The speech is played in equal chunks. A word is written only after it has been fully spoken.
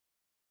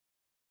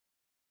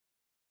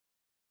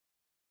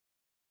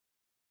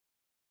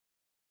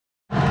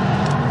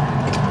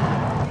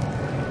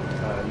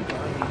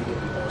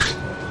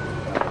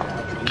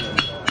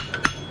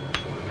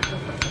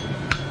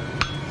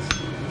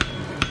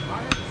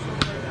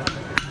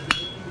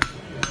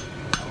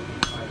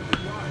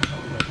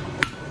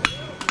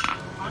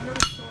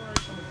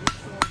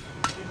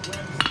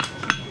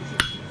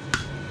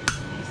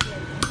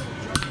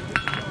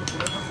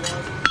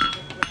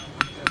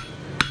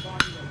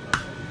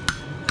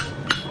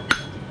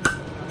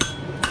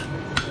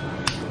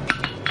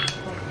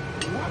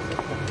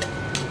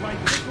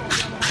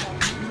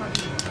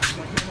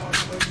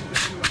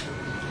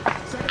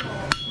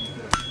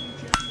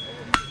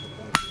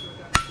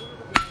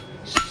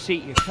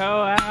seat your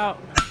toe out.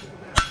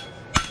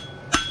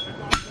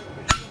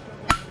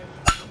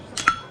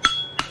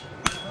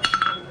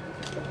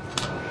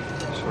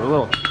 So we're a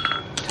little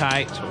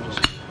tight, so we'll just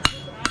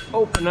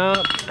open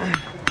up.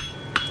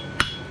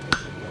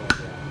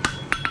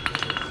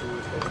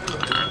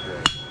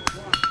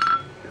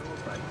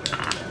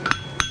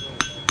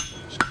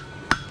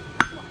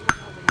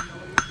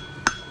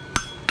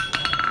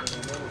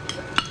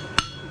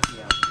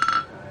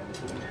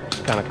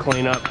 Kind of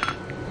clean up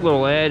a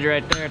little edge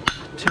right there at the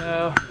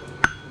toe.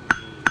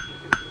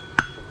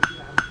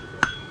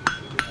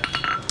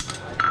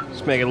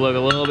 Just make it look a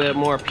little bit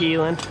more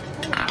appealing.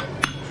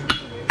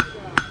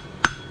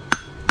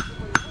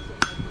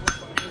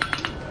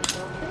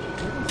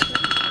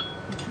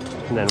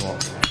 And then we'll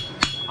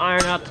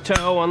iron out the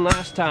toe one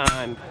last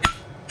time.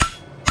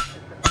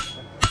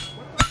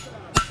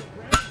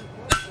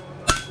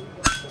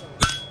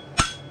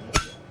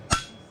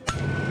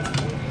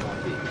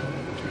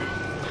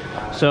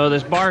 So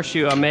this bar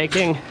shoe I'm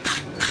making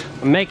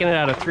it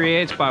out of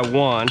 3/8 by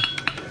 1.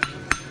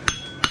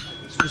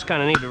 So just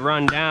kind of need to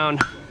run down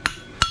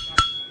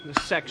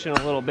this section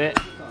a little bit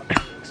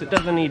because it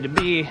doesn't need to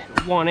be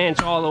 1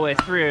 inch all the way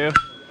through.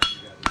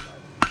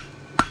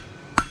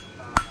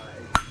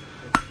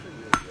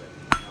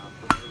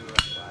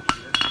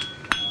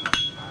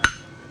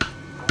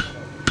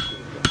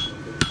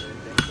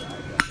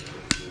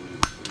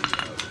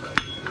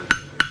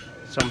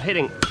 So I'm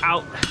hitting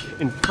out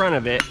in front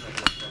of it.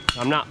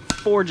 I'm not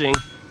forging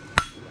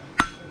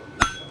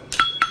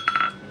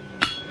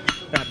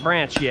that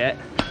branch yet.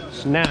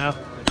 So now,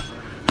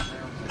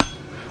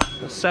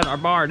 let's set our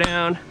bar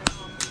down.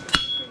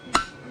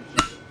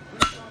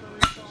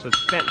 So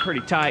it's bent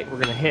pretty tight. We're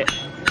gonna hit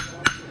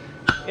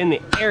in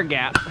the air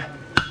gap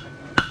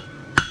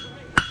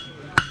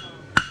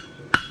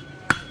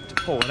to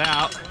pull it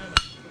out.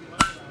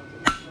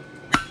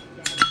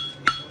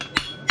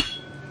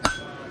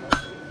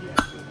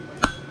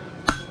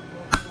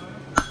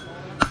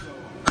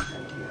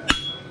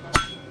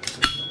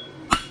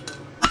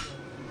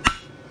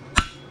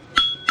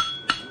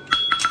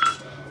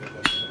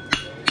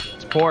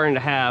 Important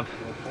to have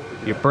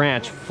your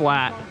branch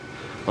flat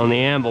on the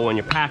anvil when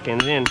you're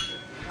packing it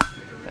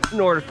in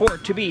order for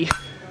it to be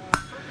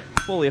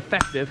fully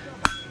effective.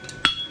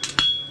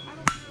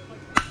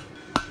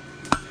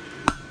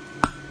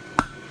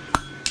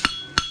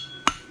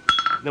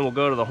 Then we'll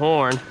go to the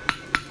horn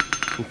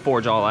and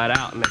forge all that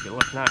out and make it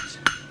look nice.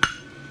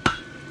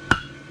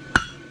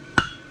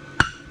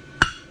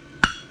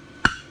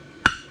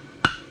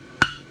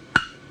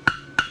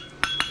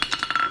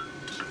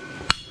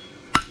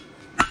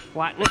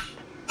 Flatten it.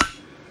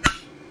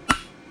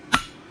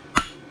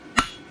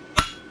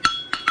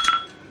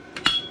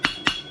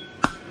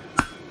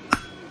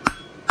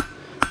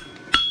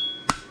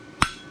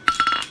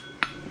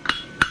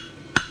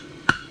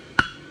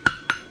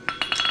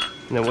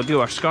 And then we'll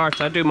do our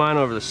scarfs. I do mine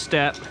over the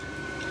step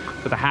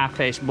with a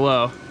half-face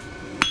blow.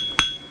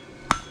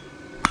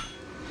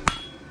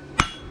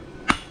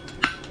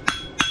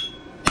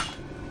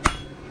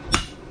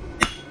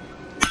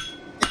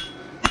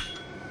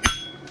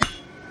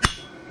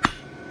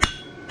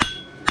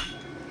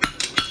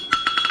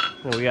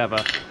 And we have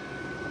a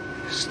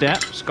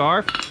step,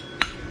 scarf.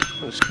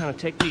 We'll just kind of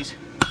take these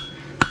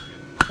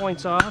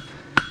points off.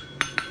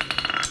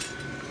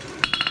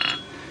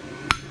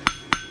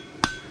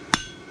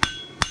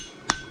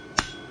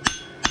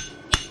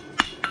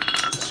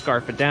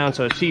 Scarf it down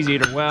so it's easy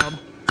to weld.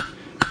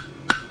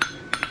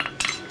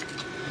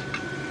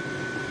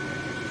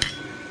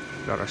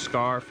 Got our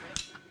scarf.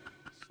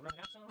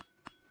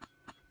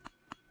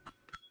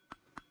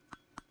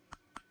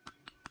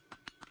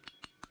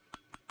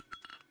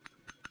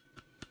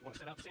 Want to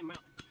set out the same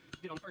amount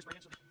you did on the first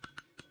branch, so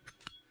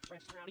the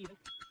branches turn out even.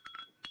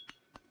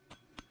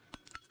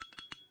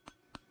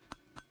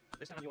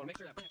 This time you want to make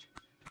sure that branch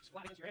is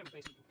flat against your anvil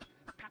face so you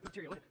can pack the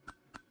material in.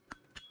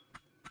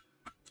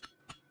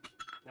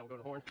 Now we'll go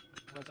to the horn,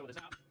 run some of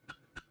this out.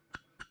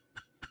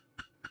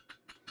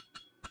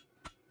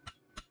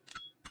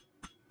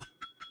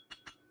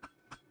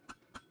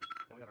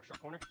 Then we got our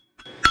sharp corner.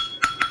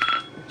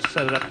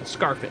 Set it up and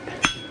scarf it.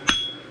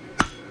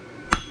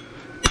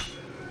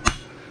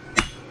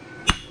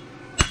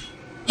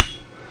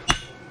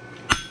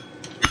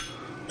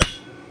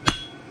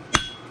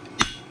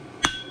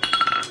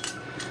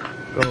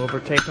 Go over,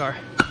 take our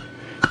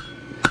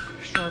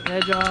sharp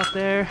edge off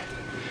there.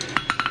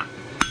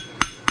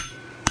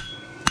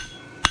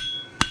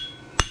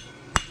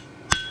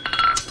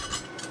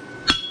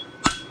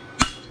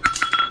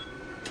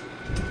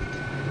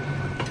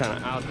 Kind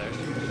of out there.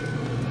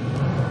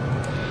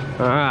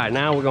 All right,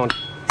 now we're going to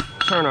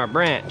turn our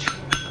branch.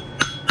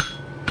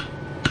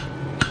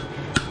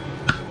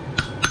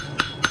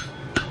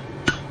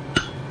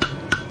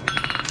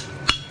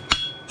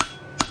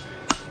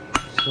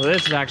 So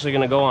this is actually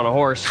going to go on a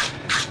horse.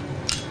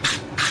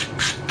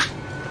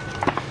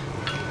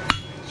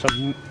 So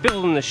I'm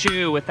building the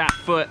shoe with that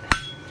foot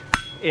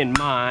in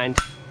mind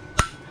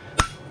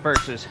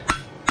versus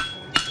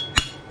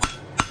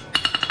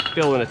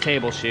building a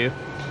table shoe.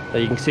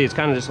 You can see it's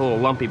kind of just a little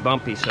lumpy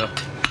bumpy, so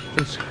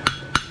it's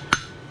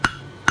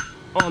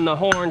on the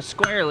horn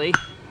squarely,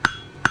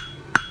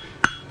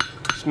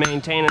 just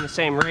maintaining the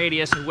same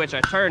radius at which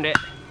I turned it,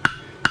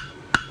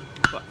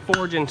 but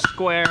forging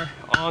square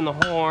on the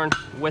horn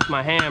with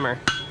my hammer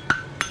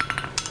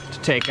to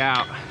take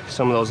out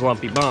some of those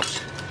lumpy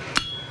bumps.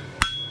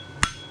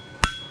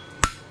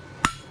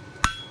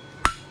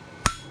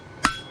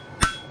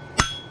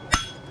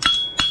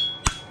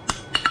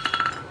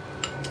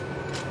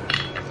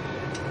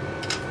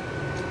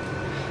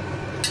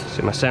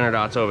 See, my center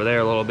dot's over there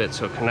a little bit,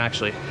 so it can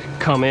actually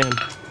come in,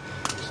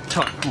 just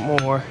tuck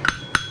more.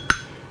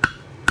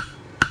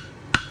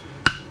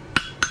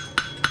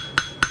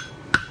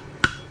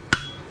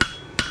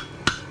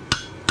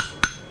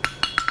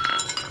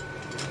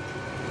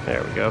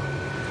 There we go.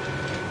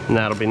 And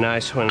that'll be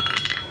nice when I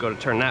go to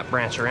turn that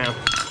branch around.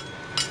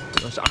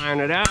 Let's iron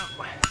it out.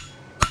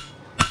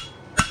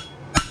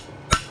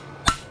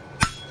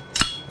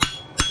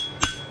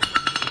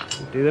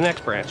 Do the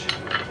next branch.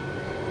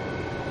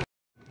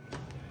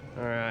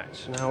 Alright,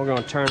 so now we're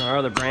going to turn our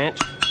other branch.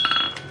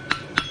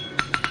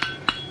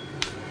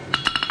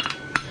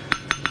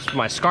 So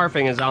my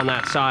scarfing is on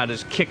that side,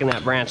 is kicking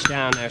that branch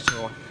down there,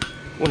 so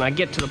when I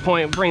get to the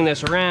point of bringing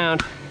this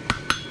around,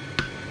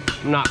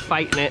 I'm not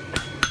fighting it.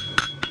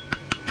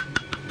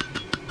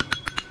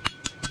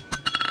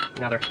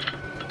 Now there.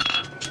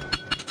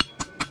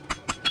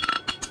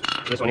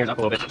 This one here's up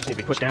a little bit, so it just needs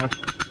to be pushed down. So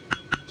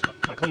I'm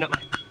kind of cleaning up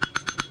my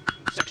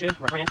section,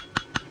 my branch,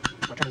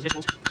 my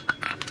transitions.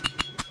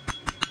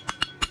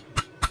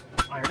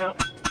 Iron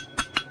out.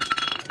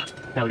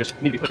 Now they just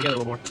need to be put together a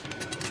little more.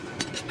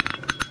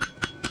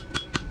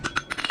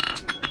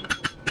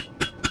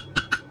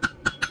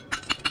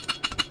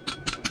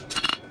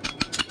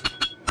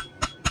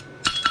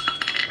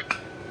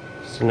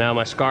 So now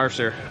my scarves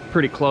are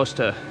pretty close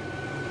to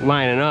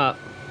lining up.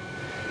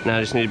 Now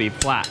I just need to be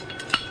flat.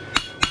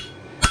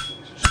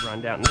 Just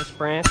run down this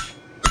branch,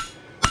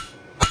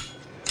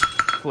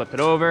 flip it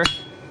over,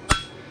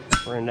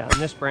 run down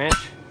this branch.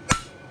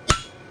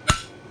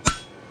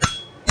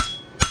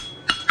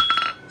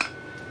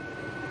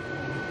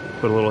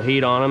 Put a little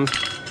heat on them,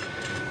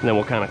 and then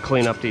we'll kind of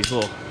clean up these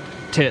little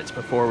tits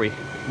before we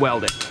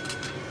weld it.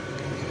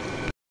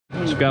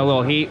 Just got a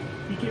little heat,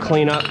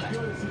 clean up,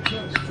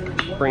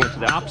 bring it to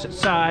the opposite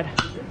side.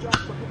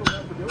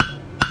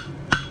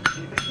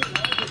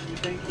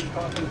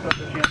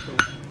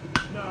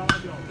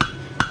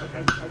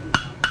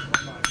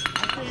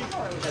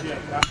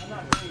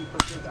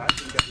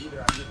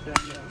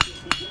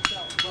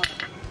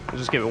 We'll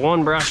just give it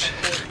one brush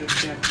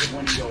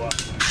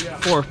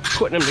before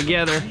putting them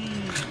together,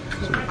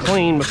 so we're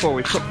clean before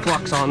we put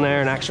flux on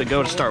there and actually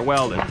go to start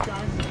welding. Just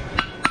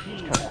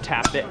kind of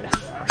tap it,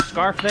 our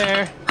scarf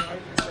there,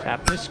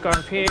 tap this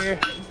scarf here.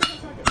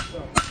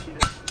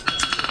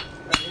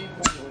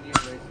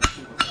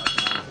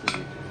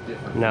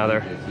 Now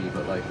they're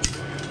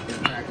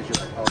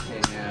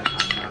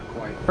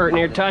hurting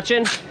near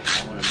touching.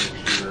 I want to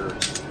make sure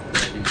that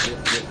I do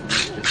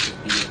this just to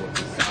be able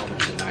to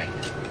salvage the night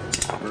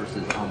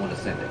versus I want to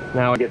send it.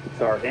 Now we get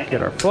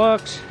our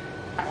flux.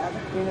 I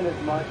haven't seen it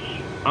as much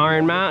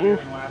Iron Mountain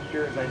last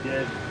year as I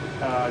did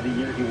the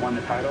year he won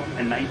the title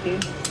in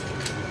 19.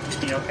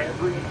 You know,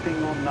 every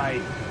single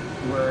night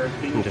where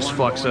things and just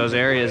flux those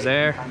areas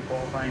there.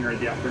 Qualifying or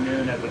the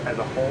afternoon as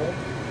a whole.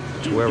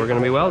 To where we're going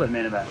to be welding.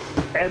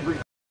 Every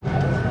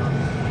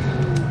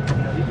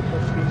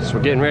So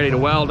we're getting ready to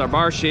weld our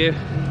bar shoe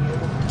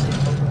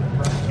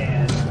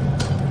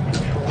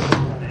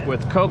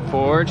with coke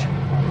forge,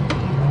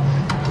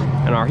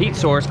 and our heat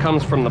source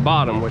comes from the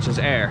bottom, which is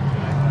air.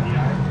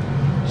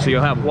 So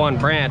you'll have one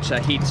branch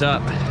that heats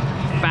up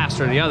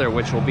faster than the other,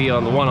 which will be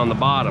on the one on the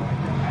bottom.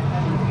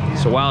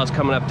 So while it's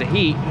coming up to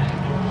heat,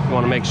 you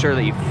want to make sure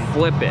that you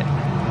flip it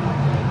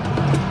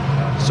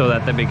so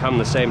that they become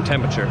the same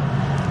temperature.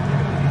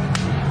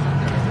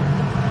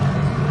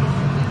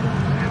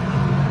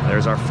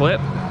 There's our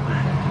flip.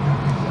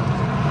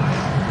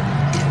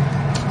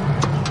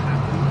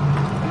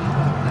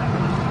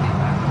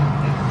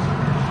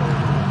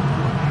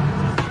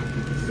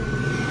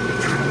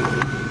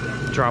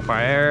 Drop our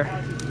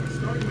air.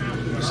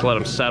 Just let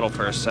them settle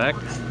for a sec.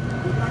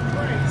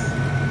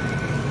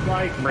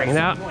 Bring it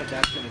out.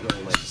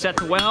 Set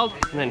the weld,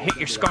 and then hit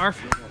your scarf.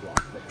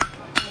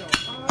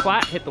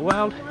 Flat, hit the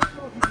weld,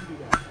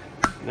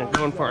 and then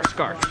going for our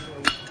scarf.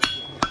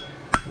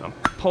 And I'm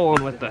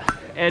pulling with the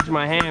edge of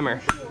my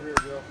hammer,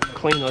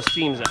 clean those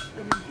seams up.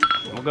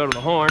 And we'll go to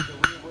the horn.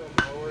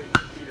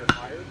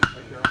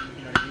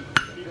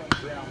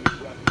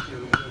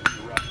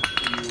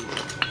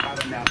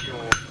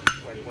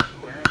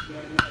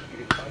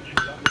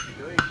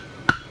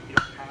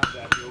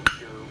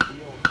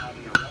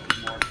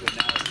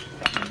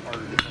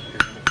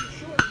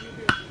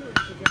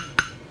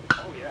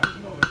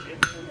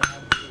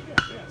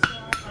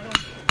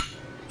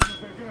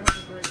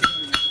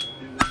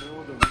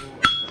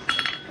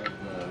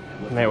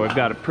 There, we've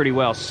got it pretty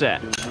well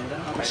set.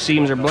 The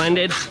seams are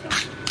blended.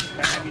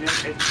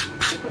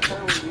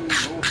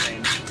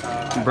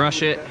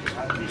 Brush it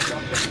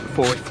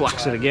before we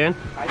flux it again.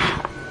 I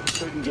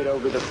couldn't get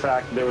over the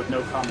fact there was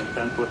no common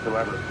sense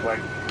whatsoever. Like,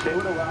 they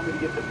would allow me to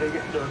get the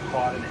biggest dirt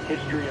clod in the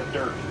history of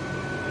dirt,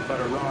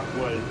 but a rock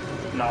was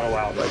not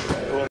allowed like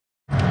that.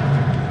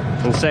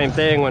 And same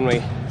thing when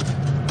we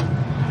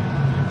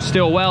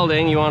still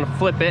welding, you want to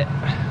flip it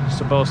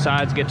so both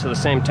sides get to the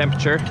same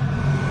temperature.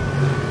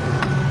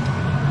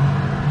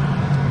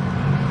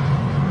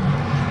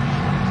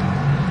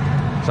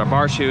 So our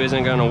Barshoe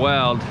isn't going to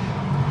weld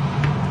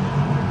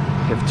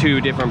if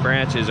two different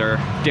branches are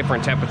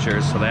different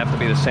temperatures, so they have to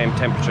be the same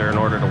temperature in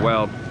order to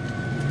weld.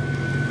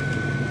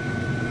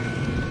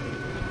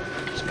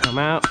 Just come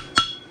out,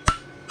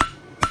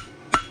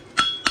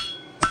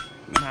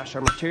 mash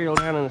our material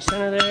down in the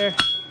center there,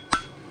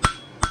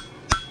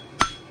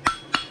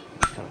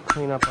 kind of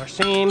clean up our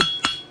seam,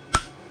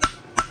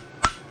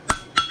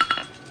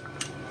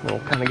 and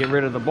we'll kind of get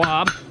rid of the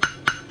blob.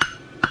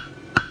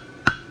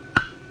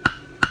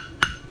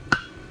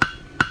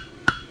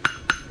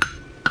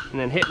 And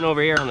then hitting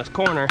over here on this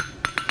corner,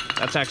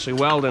 that's actually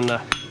welding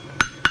the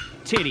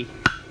titty.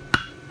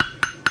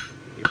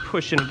 You're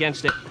pushing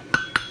against it,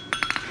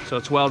 so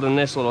it's welding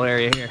this little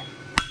area here.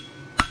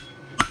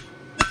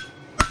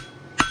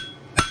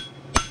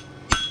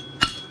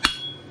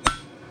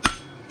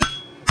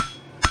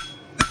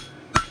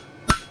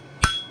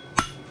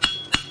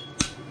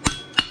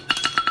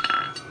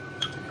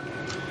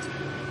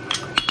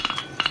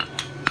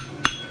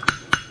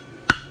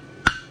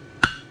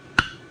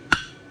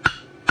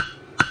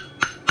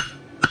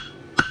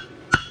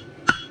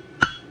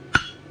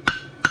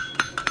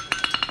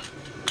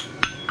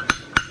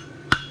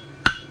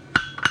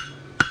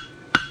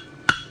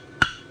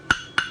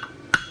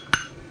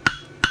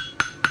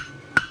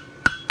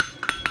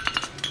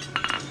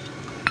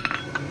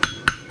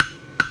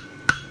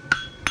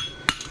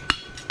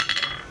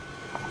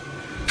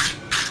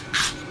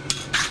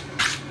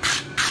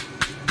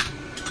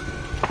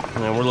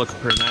 And then we're looking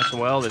pretty nice and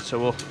welded, so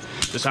we'll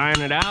just iron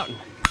it out. And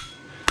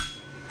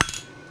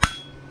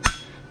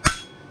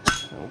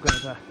we'll go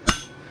to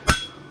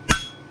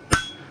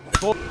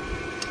full.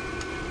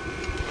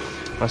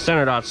 My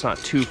center dot's not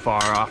too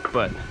far off,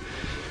 but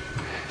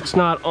it's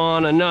not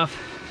on enough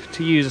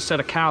to use a set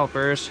of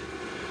calipers.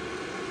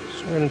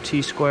 So we're gonna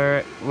T-square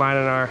it,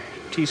 lining our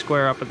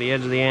T-square up at the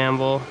edge of the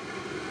anvil.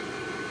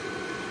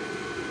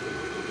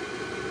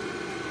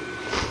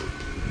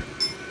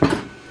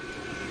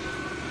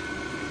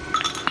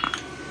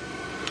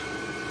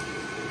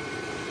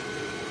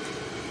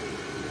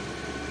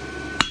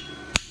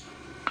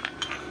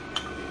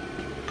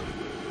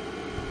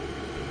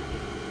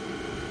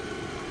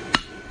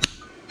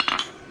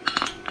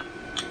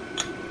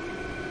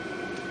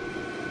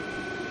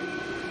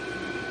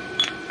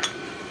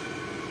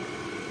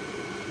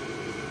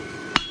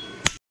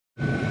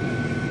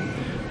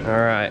 All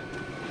right,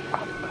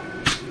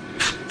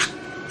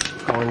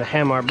 going to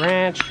hem our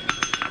branch.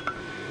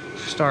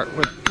 Start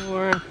with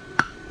flooring.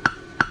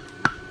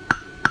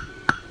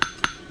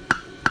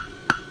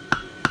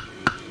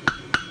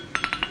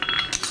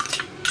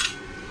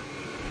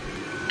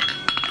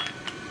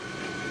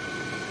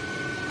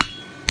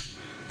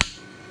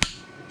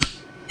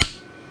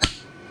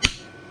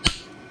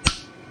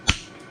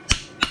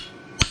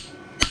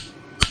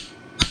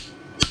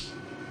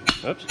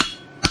 Oops.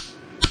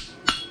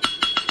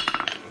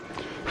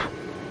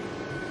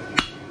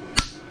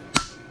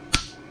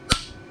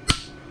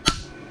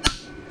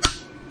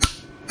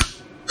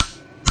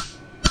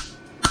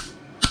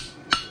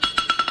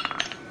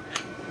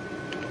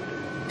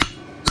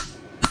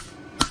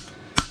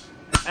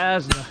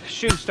 As the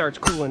shoe starts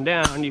cooling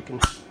down, you can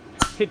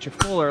hit your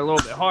fuller a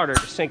little bit harder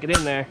to sink it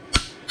in there.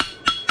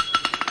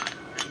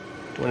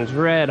 When it's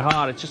red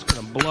hot, it's just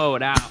going to blow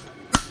it out.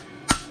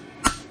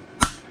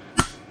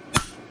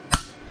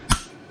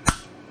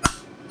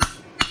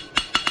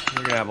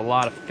 We're going to have a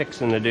lot of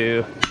fixing to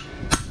do,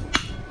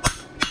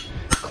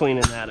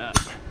 cleaning that up.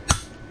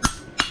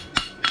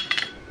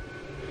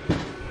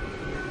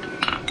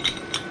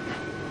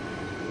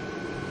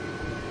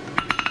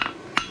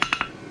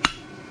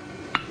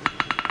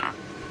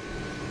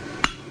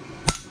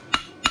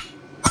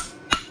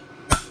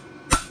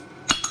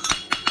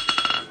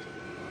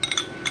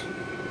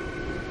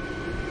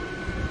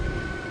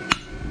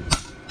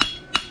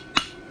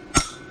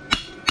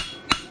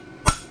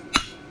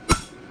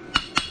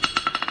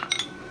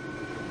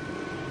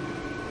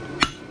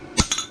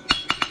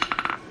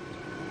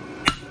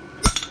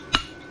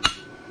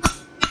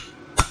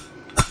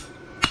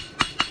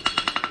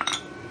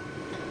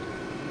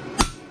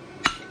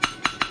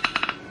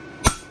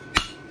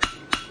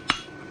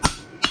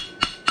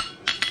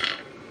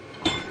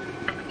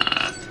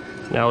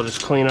 Now we'll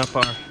just clean up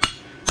our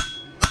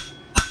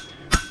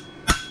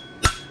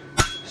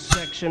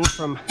section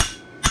from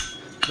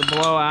the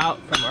blowout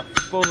from our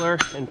fuller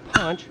and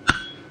punch.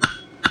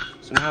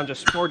 So now I'm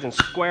just forging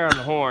square on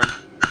the horn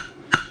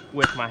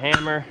with my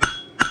hammer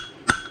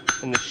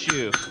and the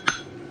shoe.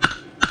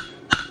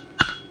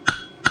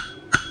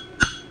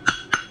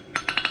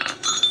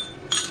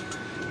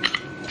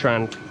 try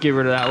and get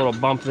rid of that little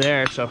bump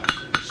there. So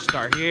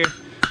start here,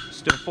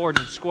 still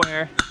forging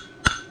square,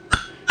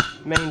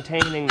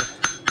 maintaining the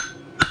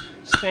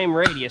same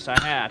radius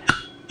I had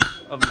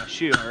of my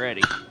shoe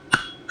already,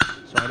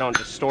 so I don't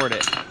distort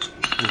it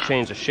and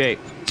change the shape.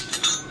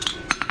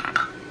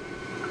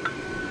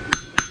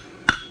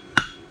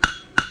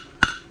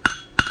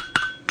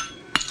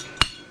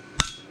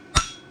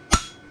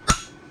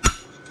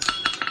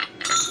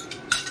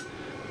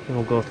 Then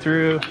we'll go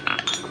through,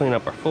 clean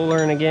up our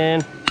fullering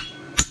again.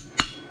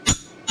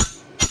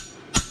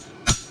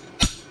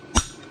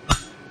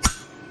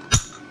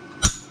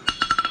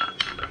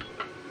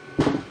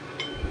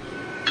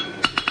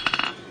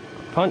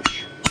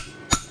 Punch.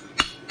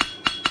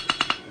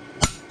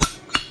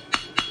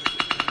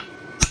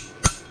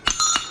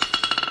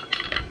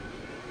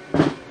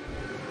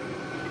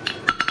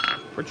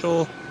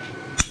 Pritchel.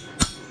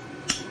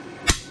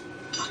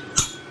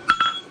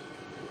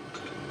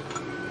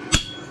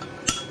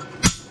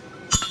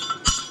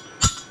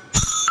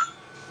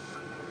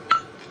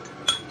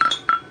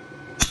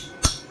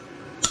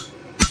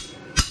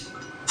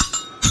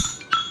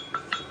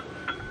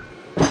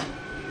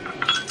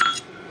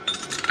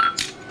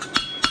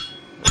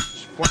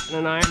 Flatten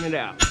and iron it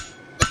out.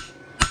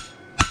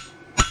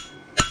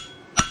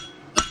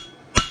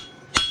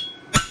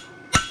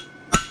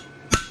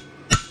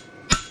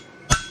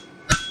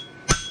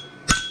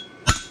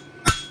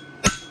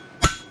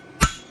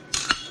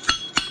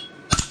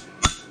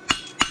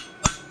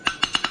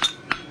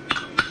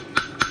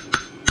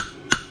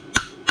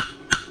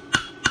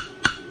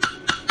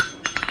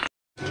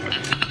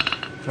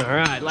 All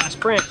right, last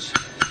branch.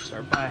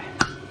 Start by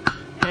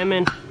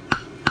hemming.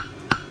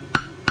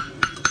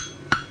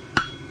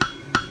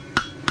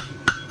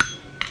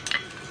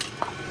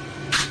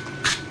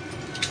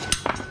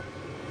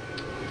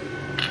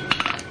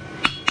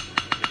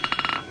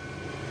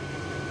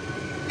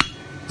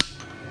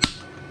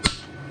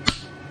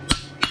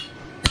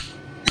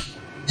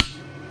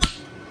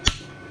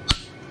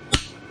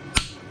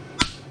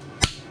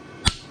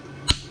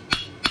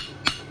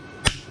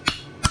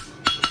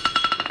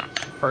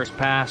 First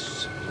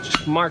pass,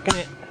 just marking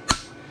it.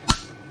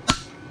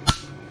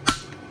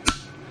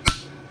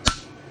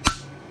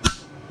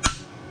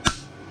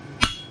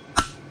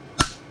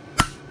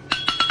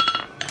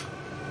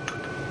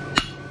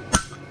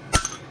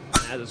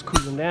 As it's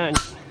cooling down,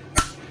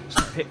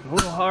 start hitting a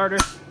little harder,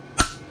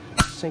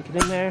 sink it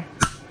in there.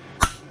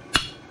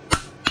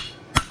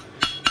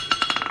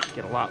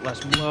 Get a lot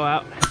less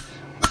blowout.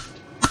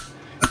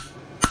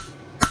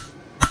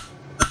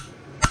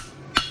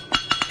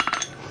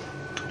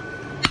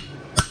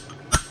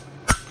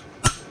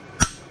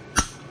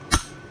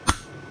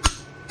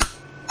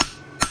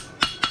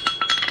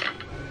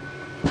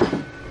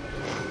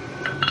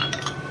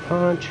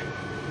 Punch.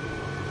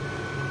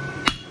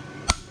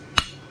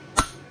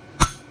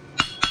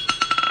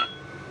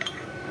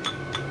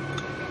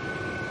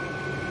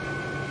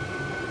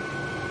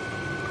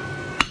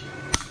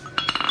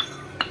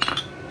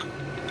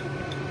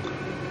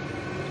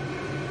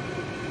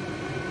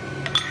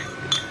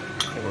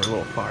 I think we're a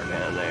little far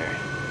down there.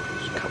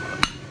 Just come up.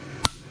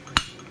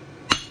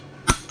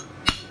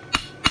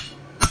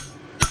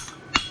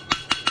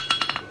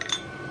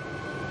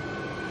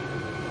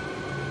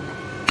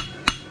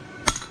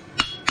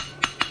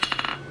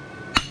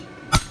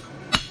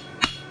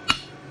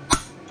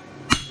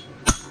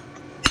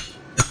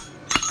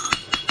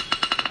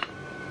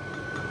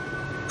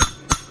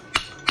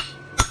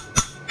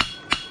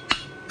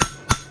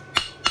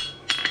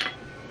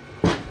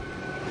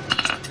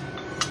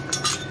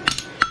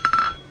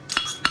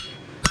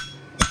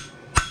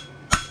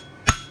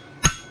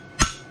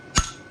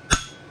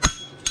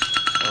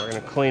 We're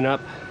going to clean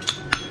up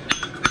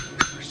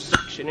our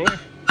section here.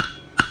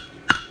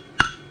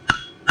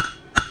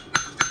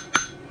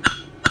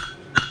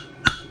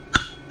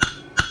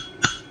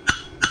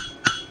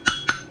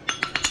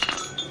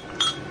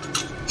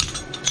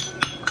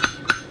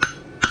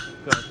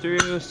 Go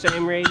through,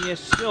 same radius,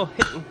 still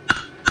hitting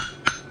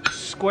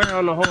square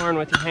on the horn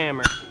with your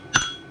hammer.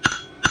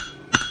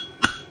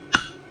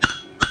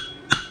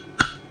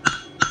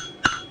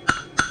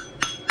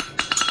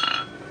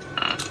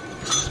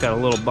 Got a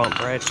little bump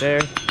right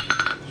there.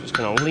 Just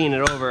gonna lean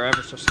it over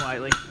ever so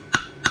slightly.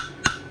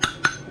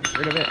 Get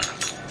rid of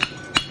it.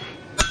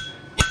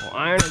 We'll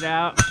iron it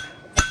out.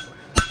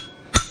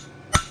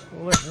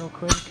 Pull it real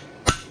quick.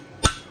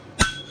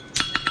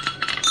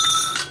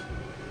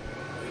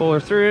 Pull her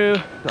through.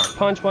 Now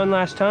punch one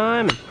last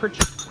time and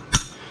perch it.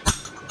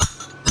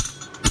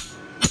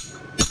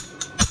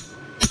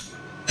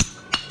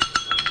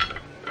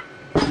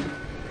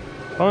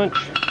 Punch.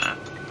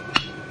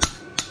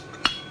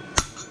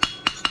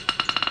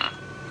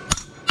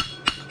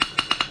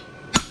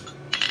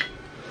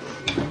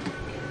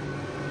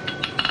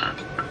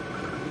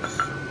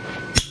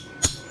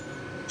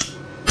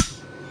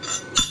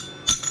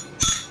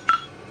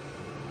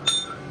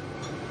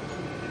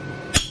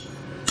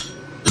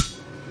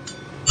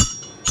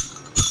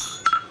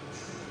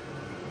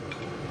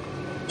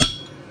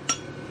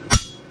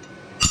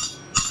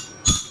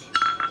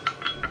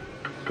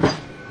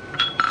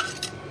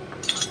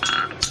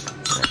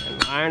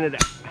 iron it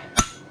out.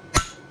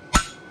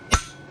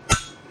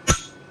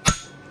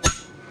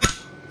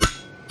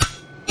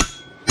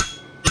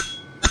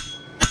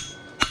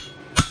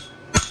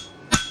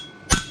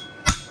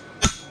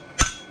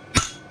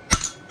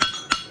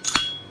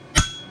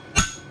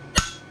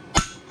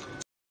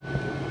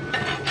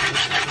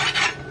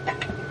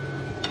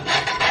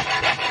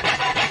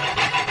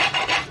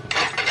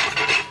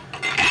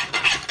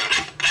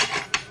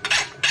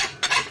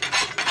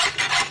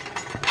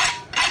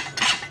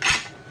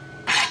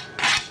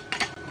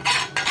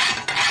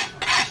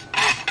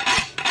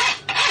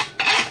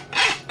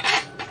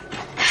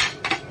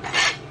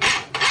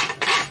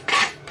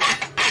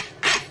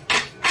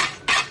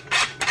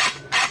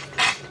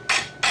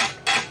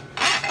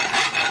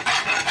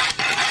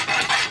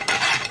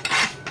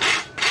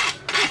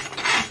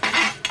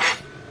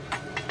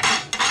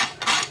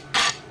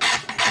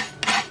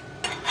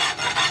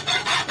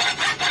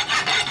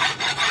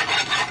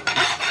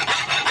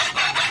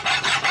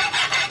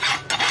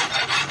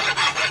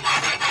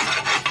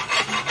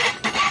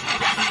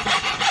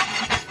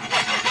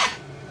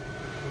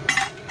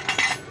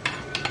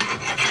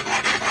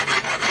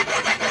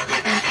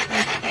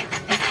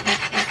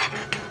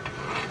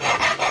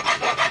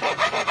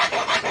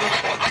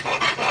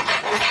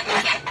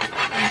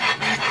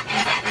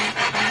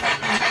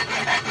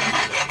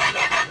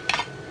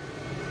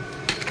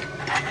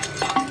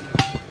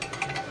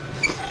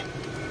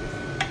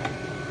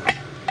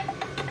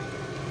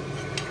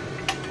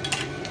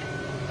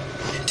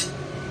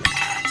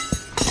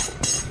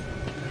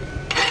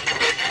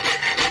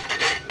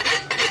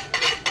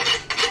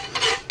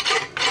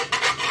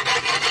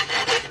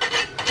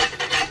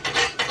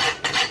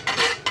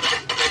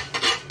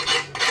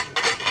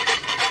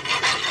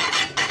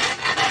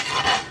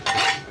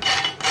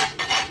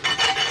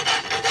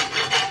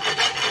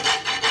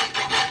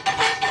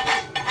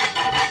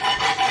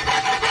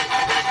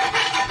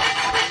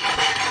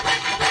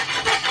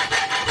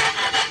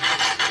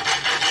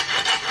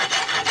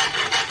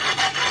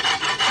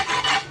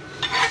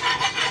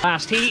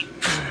 Last heat.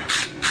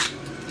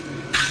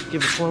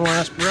 Give it one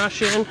last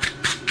brush in.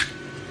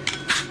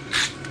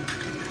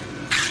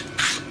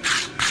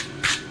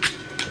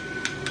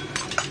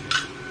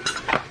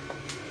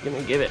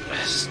 Gonna give it a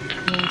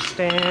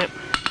stamp,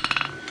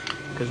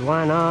 because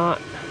why not?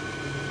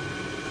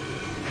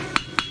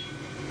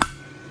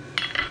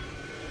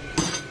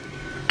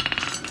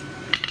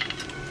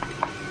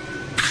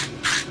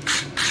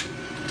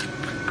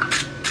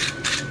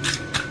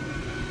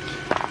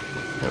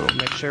 And we'll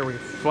make sure we're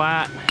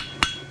flat.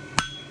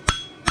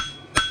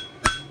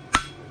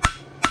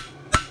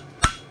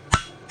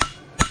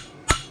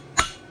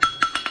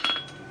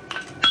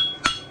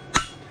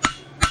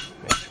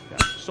 Make sure we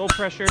got sole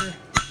pressure.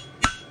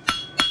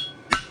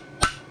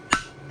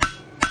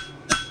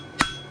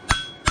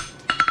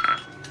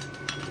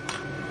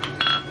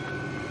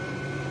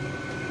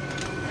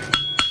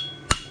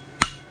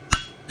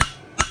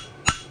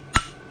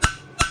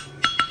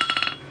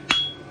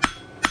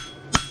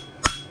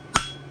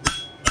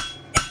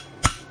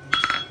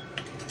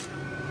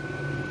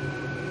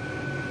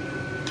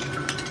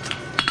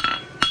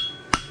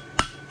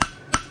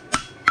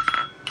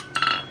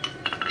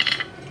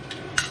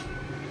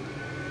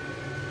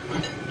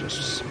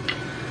 Just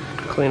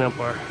clean up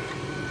our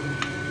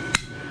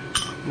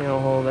nail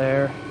hole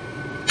there.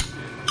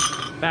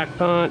 Back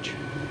punch.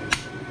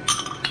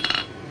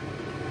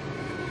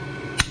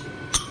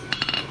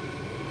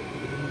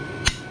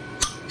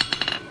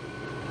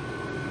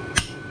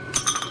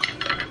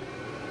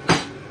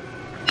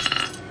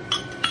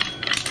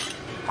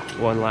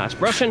 One last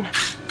brushing.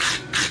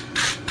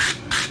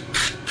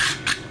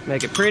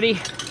 Make it pretty.